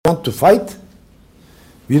want to fight,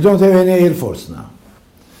 we don't have any air force now.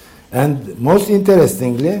 And most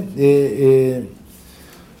interestingly,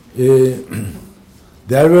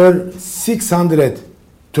 there were 600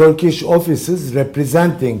 Turkish officers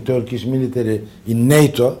representing Turkish military in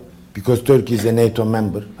NATO, because Turkey is a NATO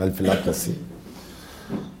member, Half-Lakasi.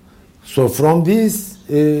 So from these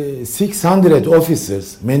 600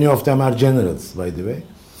 officers, many of them are generals, by the way,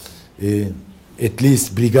 at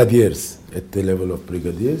least brigadiers, at the level of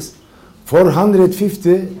brigadiers,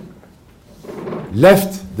 450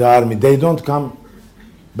 left the army. They don't come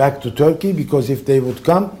back to Turkey, because if they would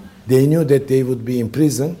come, they knew that they would be in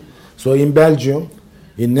prison. So in Belgium,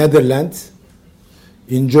 in Netherlands,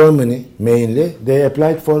 in Germany mainly, they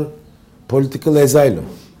applied for political asylum.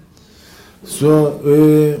 So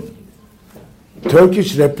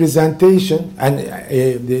Turkish representation and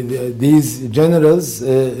these generals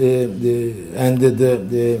and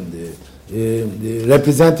the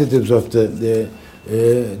representatives of the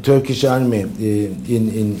Turkish army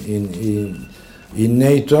in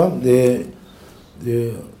NATO, the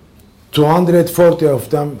 240 of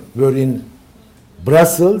them were in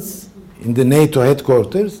Brussels, in the NATO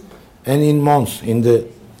headquarters, and in Mons, in the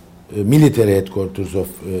military headquarters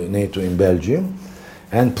of NATO in Belgium,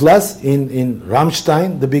 and plus in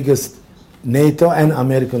Ramstein, the biggest NATO and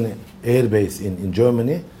American air base in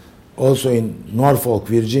Germany, also in Norfolk,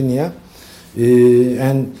 Virginia,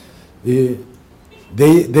 and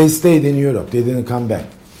they stayed in Europe. They didn't come back.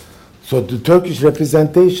 So the Turkish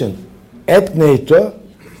representation at NATO,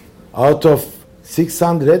 out of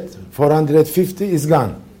 600, 450 is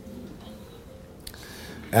gone.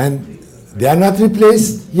 And they are not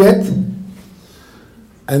replaced yet.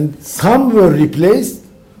 And some were replaced,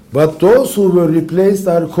 but those who were replaced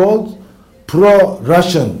are called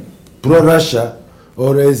pro-Russian, pro-Russia,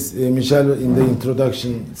 or as Michel in the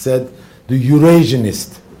introduction said, the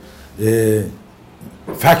Eurasianist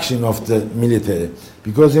faction of the military.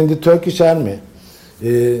 Because in the Turkish army,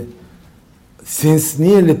 since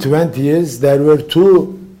nearly 20 years, there were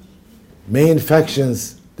two main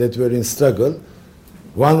factions that were in struggle.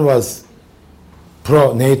 One was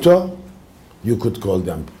pro-NATO, you could call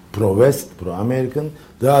them pro-West, pro-American.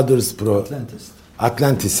 The others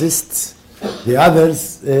pro-Atlanticists. The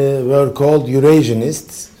others were called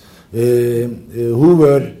Eurasianists, who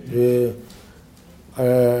were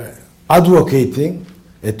advocating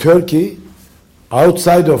a Turkey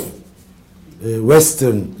outside of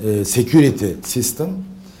Western security system,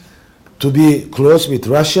 to be close with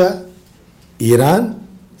Russia, Iran,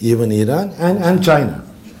 even Iran, and China.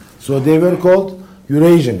 So they were called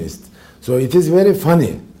Eurasianists. So it is very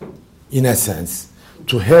funny, in a sense,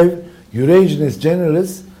 to have Eurasianist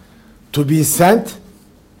generals to be sent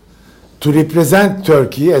to represent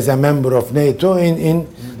Turkey as a member of NATO in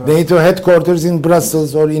NATO headquarters in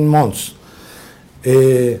Brussels or in Mons.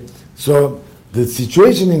 So the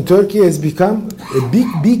situation in Turkey has become a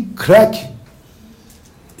big crack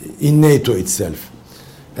in NATO itself.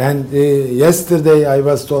 And yesterday I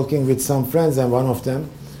was talking with some friends, and one of them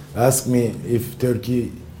asked me if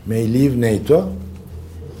Turkey may leave NATO.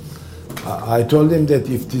 I told him that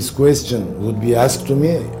if this question would be asked to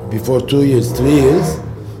me before 2 years, 3 years,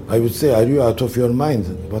 I would say, are you out of your mind?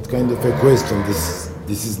 What kind of a question? This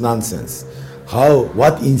is nonsense.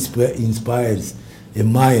 What inspires a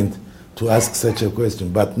mind to ask such a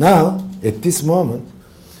question? But now, at this moment,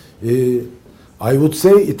 I would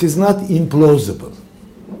say it is not implausible.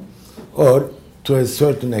 Or, to a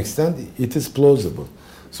certain extent, it is plausible.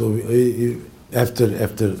 So,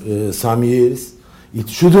 after some years, it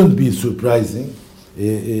shouldn't be surprising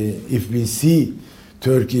if we see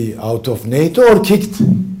Turkey out of NATO or kicked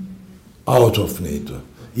out of NATO.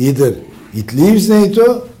 Either it leaves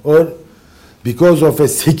NATO, or because of a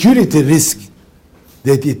security risk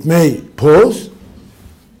that it may pose,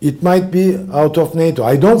 it might be out of NATO.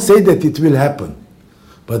 I don't say that it will happen,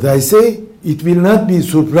 but I say it will not be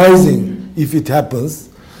surprising if it happens,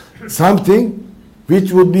 something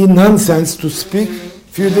which would be nonsense to speak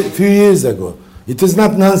few years ago. It is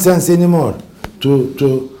not nonsense anymore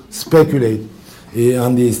to speculate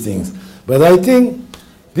on these things. But I think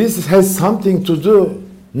this has something to do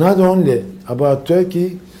not only about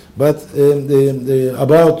Turkey, but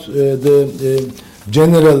about the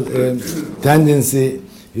general tendency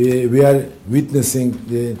we are witnessing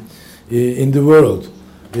in the world.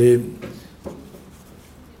 We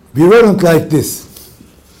weren't like this.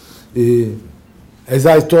 As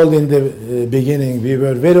I told in the beginning, we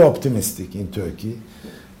were very optimistic in Turkey.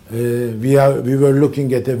 We were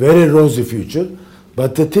looking at a very rosy future,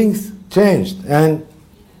 but the things changed, and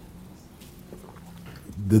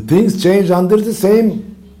the things changed under the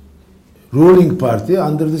same ruling party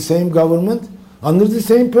under the same government, under the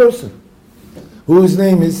same person, whose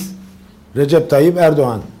name is Recep Tayyip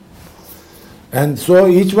Erdogan. And so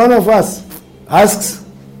each one of us asks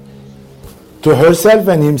to herself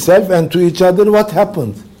and himself and to each other, what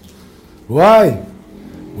happened? Why?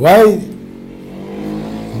 Why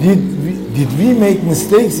did we make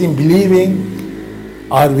mistakes in believing?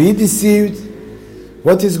 Are we deceived?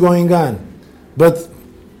 What is going on? But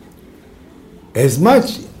as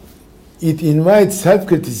much it invites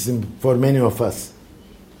self-criticism for many of us,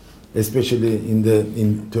 especially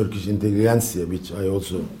in Turkish intelligentsia, which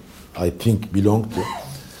I think belong to.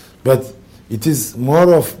 But it is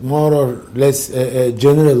more or less a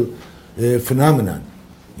general phenomenon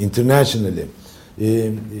internationally.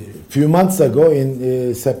 A few months ago,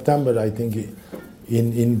 in September, I think,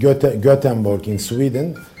 in Gothenburg, in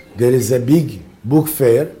Sweden, there is a big book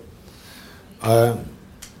fair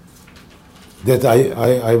that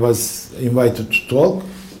I was invited to talk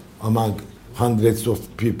among hundreds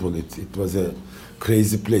of people. It was a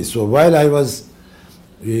crazy place. So while I was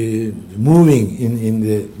moving in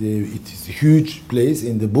it is a huge place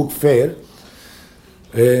in the book fair,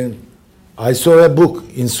 I saw a book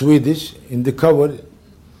in Swedish. In the cover,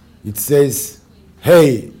 it says,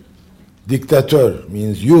 "Hey, dictator,"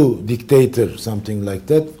 means you dictator, something like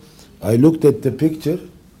that. I looked at the picture,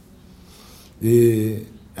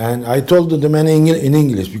 and I told the man in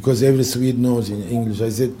English, because every Swede knows in English. I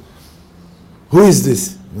said, "Who is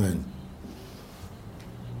this man?"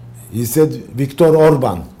 He said, "Viktor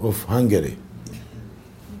Orban of Hungary."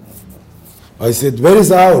 I said, "Where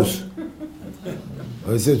is ours?"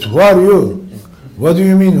 I said, "Who are you?" "What do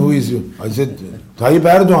you mean, who is you?" I said, "Tayyip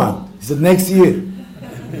Erdogan." He said, "Next year."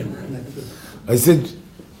 I said,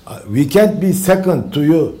 "We can't be second to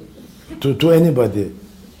you, to anybody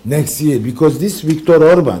next year, because this Viktor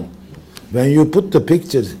Orban, when you put the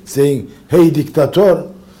picture saying, 'Hey, dictator,'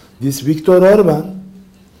 this Viktor Orban,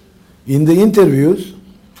 in the interviews,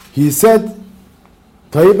 he said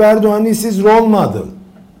Tayyip Erdogan is his role model.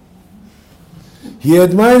 He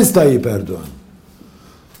admires Tayyip Erdogan.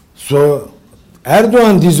 So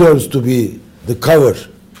Erdogan deserves to be the cover,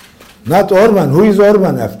 not Orban. Who is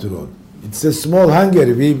Orban after all? It's a small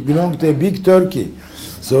Hungary. We belong to a big Turkey.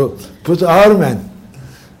 So put our man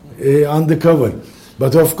on the cover.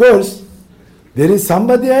 But of course, there is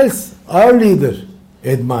somebody else our leader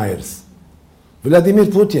admires, Vladimir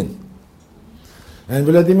Putin. And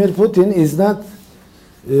Vladimir Putin is not,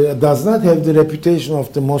 does not have the reputation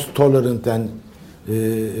of the most tolerant and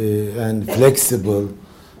flexible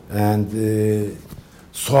and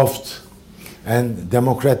soft and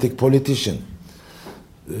democratic politician.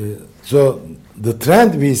 So the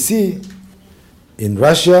trend we see in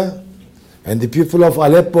Russia, and the people of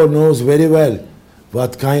Aleppo knows very well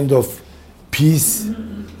what kind of peace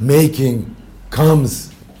making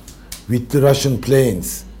comes with the Russian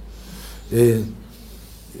planes.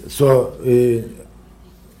 So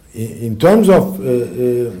in terms of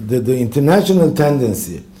the international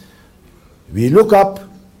tendency, we look up,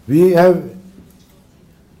 we have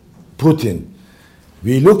Putin.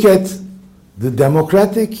 We look at the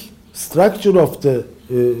democratic structure of the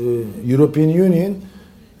European Union,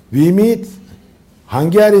 we meet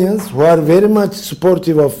Hungarians who are very much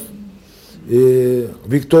supportive of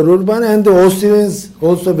Viktor Orban, and the Austrians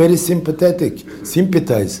also very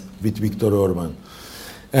sympathize with Viktor Orban.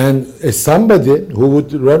 And as somebody who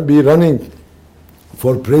would be running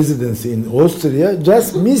for presidency in Austria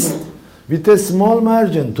just missed with a small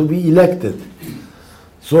margin to be elected.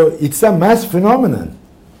 So it's a mass phenomenon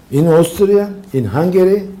in Austria, in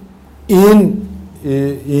Hungary, in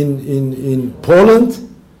Poland,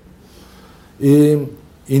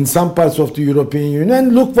 in some parts of the European Union.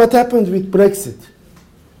 And look what happened with Brexit.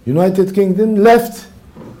 United Kingdom left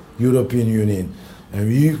European Union. And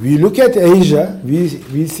we look at Asia,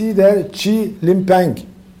 we see there Xi Jinping.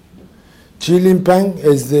 Xi Jinping,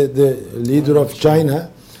 as the leader of China,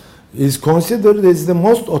 is considered as the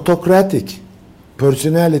most autocratic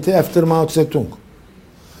personality after Mao Zedong.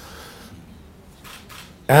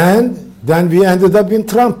 And then we ended up in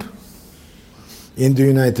Trump in the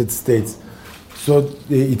United States. So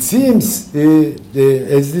it seems,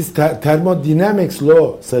 as this thermodynamics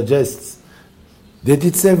law suggests, that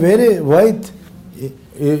it's a very wide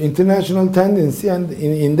international tendency, and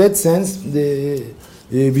in that sense,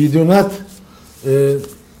 we do not,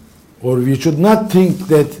 or we should not think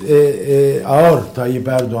that our Tayyip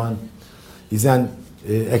Erdogan is an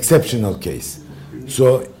exceptional case.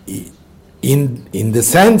 So, in the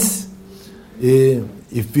sense,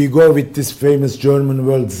 if we go with this famous German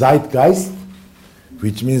word Zeitgeist,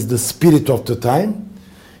 which means the spirit of the time,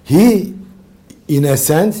 he, in a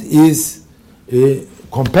sense, is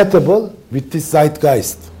compatible with this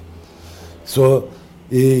zeitgeist. So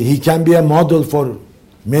he can be a model for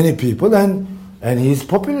many people, and he is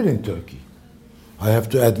popular in Turkey. I have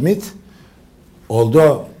to admit,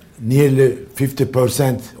 although nearly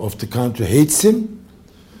 50% of the country hates him,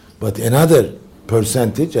 but another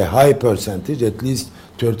percentage, a high percentage, at least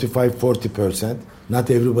 35-40%,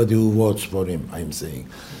 not everybody who votes for him, I'm saying,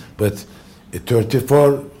 but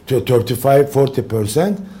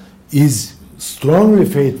 35-40% is strongly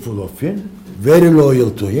faithful of him, very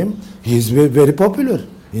loyal to him. He is very, very popular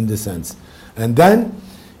in the sense. And then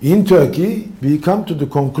in Turkey, we come to the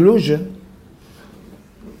conclusion,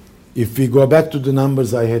 if we go back to the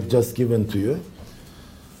numbers I had just given to you,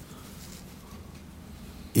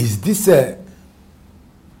 is this a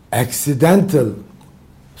accidental,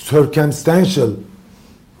 circumstantial,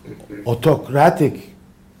 autocratic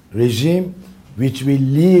regime which will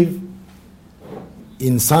leave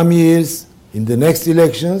in some years, in the next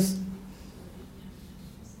elections,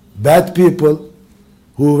 bad people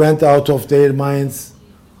who went out of their minds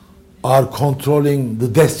are controlling the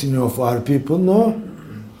destiny of our people? No.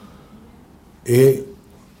 A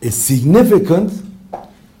significant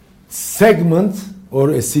segment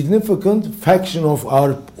or a significant faction of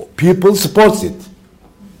our people supports it.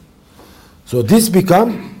 So this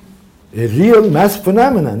becomes a real mass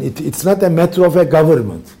phenomenon. It's not a matter of a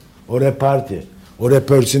government or a party or a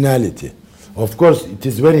personality. Of course, it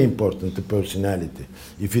is very important, the personality.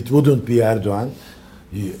 If it wouldn't be Erdogan,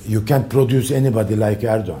 you can't produce anybody like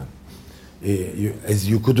Erdogan. As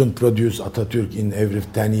you couldn't produce Atatürk in every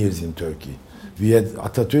 10 years in Turkey. We had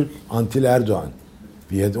Atatürk until Erdogan.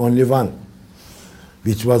 We had only one,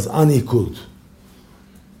 which was unequaled,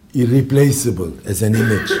 irreplaceable as an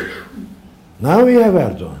image. Now we have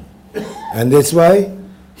Erdogan. And that's why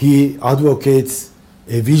he advocates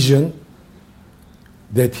a vision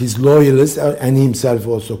that his loyalists and himself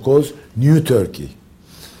also calls New Turkey.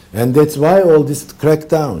 And that's why all this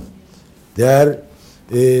crackdown. They are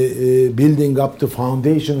building up the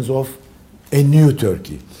foundations of a new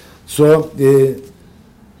Turkey. So,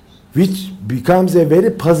 which becomes a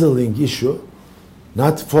very puzzling issue,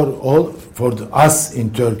 not for us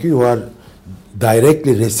in Turkey who are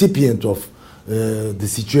directly recipient of the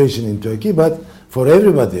situation in Turkey, but for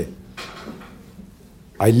everybody.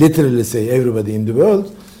 I literally say everybody in the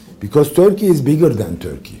world, because Turkey is bigger than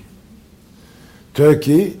Turkey.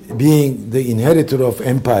 Turkey, being the inheritor of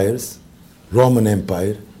empires, Roman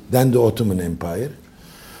Empire, then the Ottoman Empire,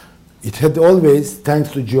 it had always,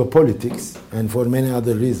 thanks to geopolitics and for many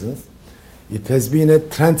other reasons, it has been a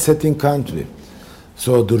trend-setting country.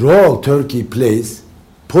 So the role Turkey plays,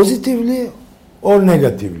 positively or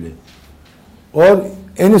negatively, or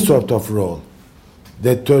any sort of role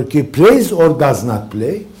that Turkey plays or does not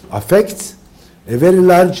play, affects a very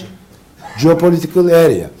large geopolitical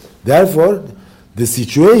area. Therefore, the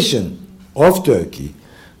situation of Turkey,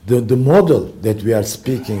 the model that we are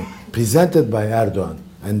speaking, presented by Erdogan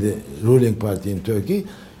and the ruling party in Turkey,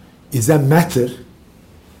 is a matter,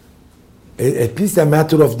 at least a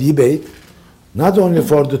matter of debate, not only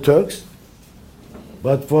for the Turks,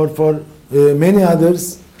 but for many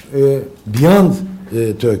others beyond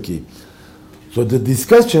Turkey. So the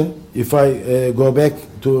discussion, if I go back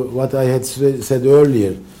to what I had said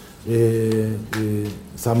earlier,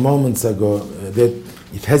 some moments ago, that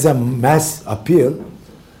it has a mass appeal,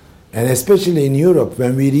 and especially in Europe,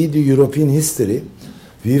 when we read the European history,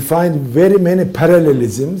 we find very many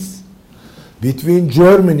parallelisms between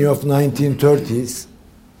Germany of 1930s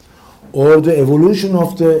or the evolution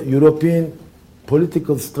of the European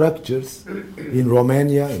political structures in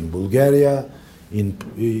Romania, in Bulgaria,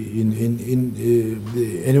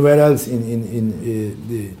 anywhere else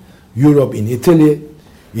in Europe, in Italy,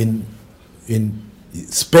 in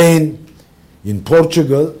Spain, in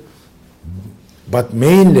Portugal, but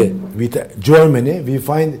mainly with Germany, we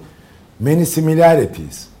find many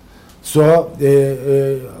similarities. So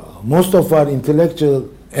most of our intellectual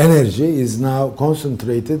energy is now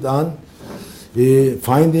concentrated on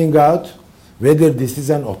finding out whether this is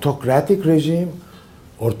an autocratic regime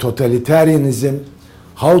or totalitarianism,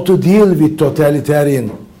 how to deal with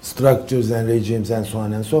totalitarian structures and regimes and so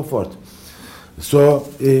on and so forth. So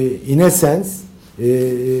in a sense,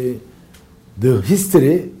 the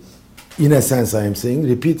history, in a sense I am saying,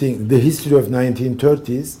 repeating the history of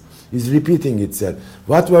 1930s is repeating itself.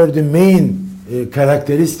 What were the main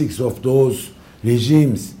characteristics of those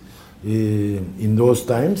regimes in those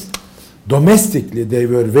times? Domestically, they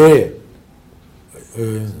were very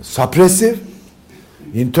suppressive.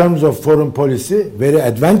 In terms of foreign policy, very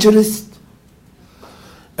adventurist.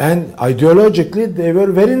 And ideologically, they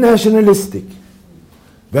were very nationalistic.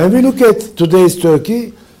 When we look at today's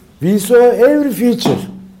Turkey, we saw every feature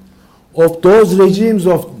of those regimes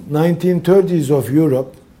of 1930s of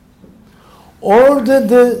Europe, or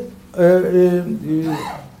the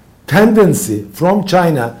tendency from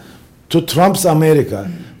China to Trump's America,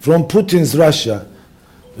 from Putin's Russia,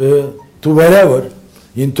 to wherever,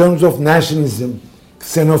 in terms of nationalism,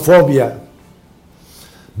 xenophobia,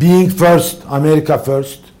 being first, America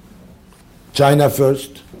first, China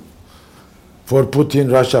first, for Putin,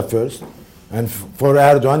 Russia first, and for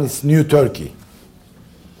Erdogan, it's New Turkey.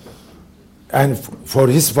 And for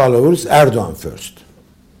his followers, Erdogan first.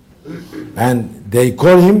 And they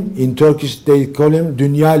call him, in Turkish, they call him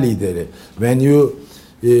Dünya Lideri. When you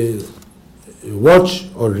watch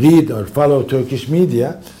or read or follow Turkish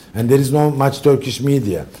media, and there is not much Turkish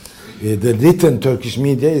media, the written Turkish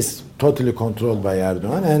media is totally controlled by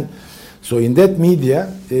Erdogan, and so in that media,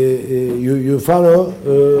 you follow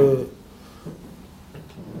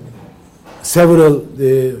several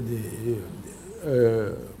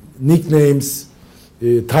nicknames,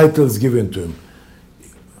 titles given to him.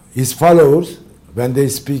 His followers, when they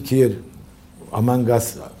speak here among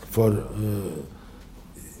us for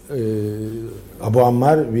Abu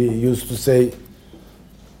Ammar, we used to say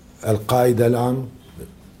Al-Qaeda al-Am,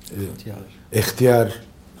 Ikhtiyar.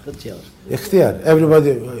 Ikhtiyar.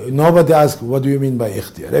 Everybody, nobody asked, what do you mean by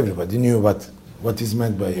Ikhtiyar? Everybody knew what is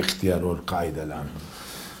meant by Ikhtiyar or Qaeda al-Am.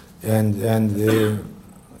 And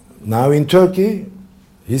now in Turkey,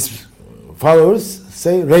 his followers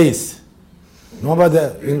say race. Nobody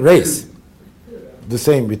in race. The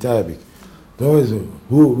same with Arabic.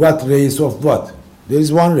 What race of what? There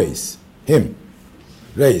is one race, him,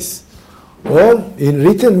 race. Or in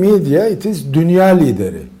written media, it is Dünya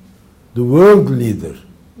Lideri, the world leader.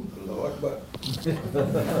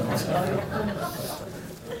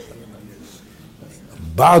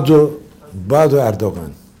 Ba'du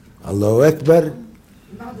Erdogan. Allahu Ekber.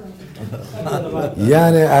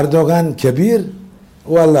 Yani Erdogan Kebir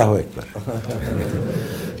ve Allahu Ekber.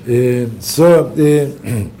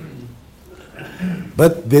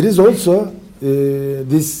 But there is also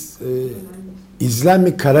this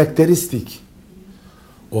Islamic characteristic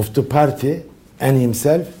of the party and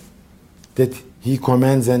himself that he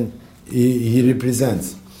commands and he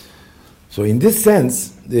represents. So in this sense,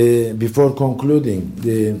 before concluding,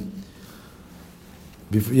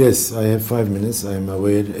 yes, I have 5 minutes, I am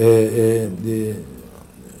aware.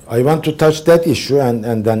 I want to touch that issue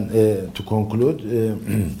and then to conclude.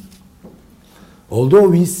 Although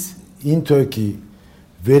we in Turkey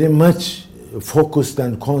very much focused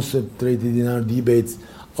and concentrated in our debates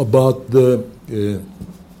about the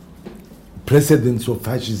precedents of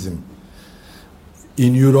fascism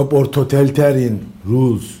in Europe or totalitarian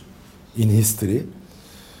rules in history,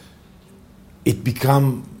 it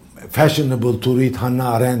became fashionable to read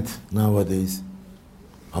Hannah Arendt nowadays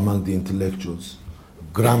among the intellectuals,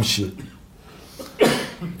 Gramsci,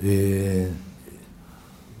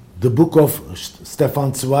 the book of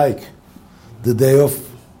Stefan Zweig, The Day of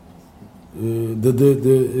the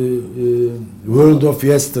World of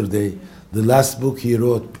Yesterday, the last book he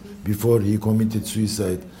wrote before he committed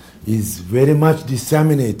suicide, is very much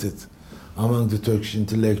disseminated among the Turkish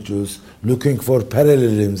intellectuals, looking for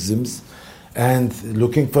parallelisms and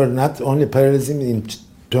looking for not only parallelism in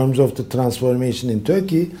terms of the transformation in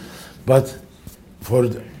Turkey, but for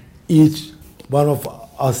each one of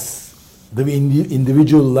us, the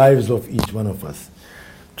individual lives of each one of us,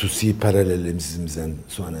 to see parallelisms and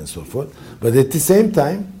so on and so forth. But at the same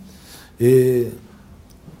time,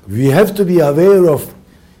 we have to be aware of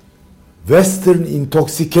Western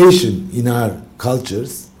intoxication in our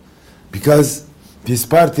cultures, because this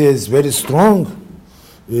party has very strong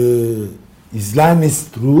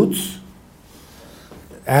Islamist roots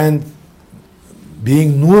and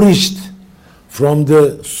being nourished from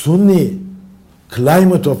the Sunni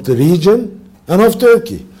climate of the region and of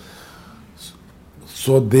Turkey.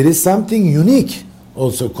 So there is something unique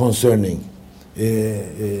also concerning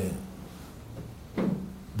the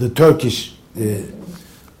Turkish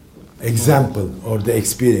example or the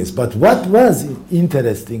experience. But what was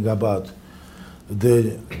interesting about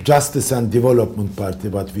the Justice and Development Party,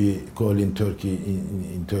 what we call in Turkey,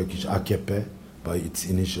 in Turkish AKP, by its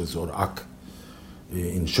initials, or AK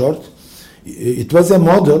in short, it was a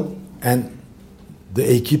model, and the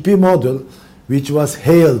AKP model, which was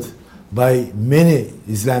hailed by many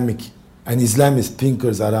Islamic and Islamist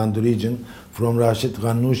thinkers around the region, from Rashid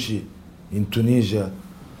Ghannouchi in Tunisia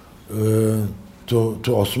to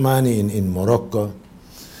Osmani in Morocco,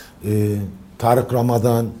 Tariq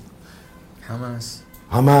Ramadan,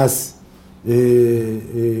 Hamas,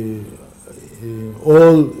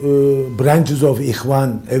 all branches of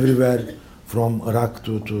Ikhwan everywhere, from Iraq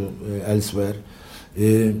to elsewhere.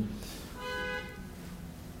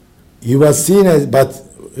 He was seen as, but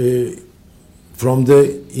from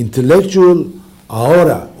the intellectual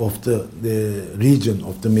aura of the region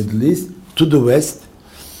of the Middle East to the West,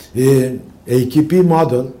 AKP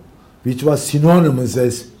model, which was synonymous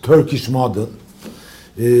as Turkish model,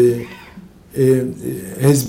 has